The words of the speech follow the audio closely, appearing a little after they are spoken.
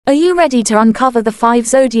Are you ready to uncover the 5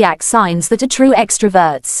 zodiac signs that are true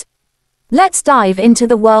extroverts? Let's dive into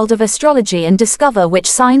the world of astrology and discover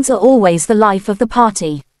which signs are always the life of the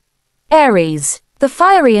party. Aries. The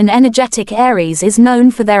fiery and energetic Aries is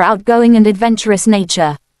known for their outgoing and adventurous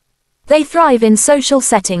nature. They thrive in social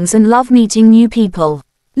settings and love meeting new people.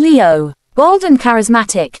 Leo. Bold and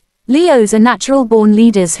charismatic, Leos are natural-born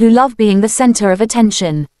leaders who love being the center of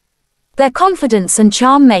attention. Their confidence and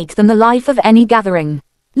charm make them the life of any gathering.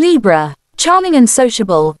 Libra. Charming and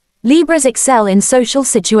sociable, Libras excel in social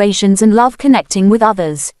situations and love connecting with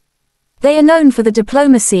others. They are known for the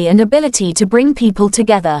diplomacy and ability to bring people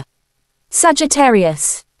together.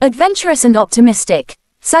 Sagittarius. Adventurous and optimistic,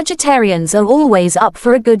 Sagittarians are always up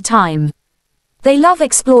for a good time. They love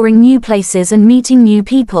exploring new places and meeting new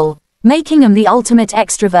people, making them the ultimate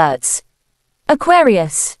extroverts.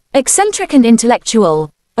 Aquarius. Eccentric and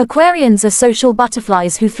intellectual, Aquarians are social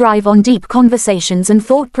butterflies who thrive on deep conversations and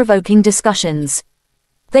thought-provoking discussions.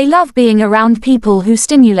 They love being around people who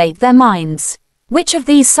stimulate their minds. Which of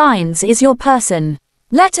these signs is your person?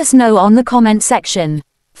 Let us know on the comment section.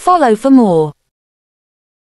 Follow for more.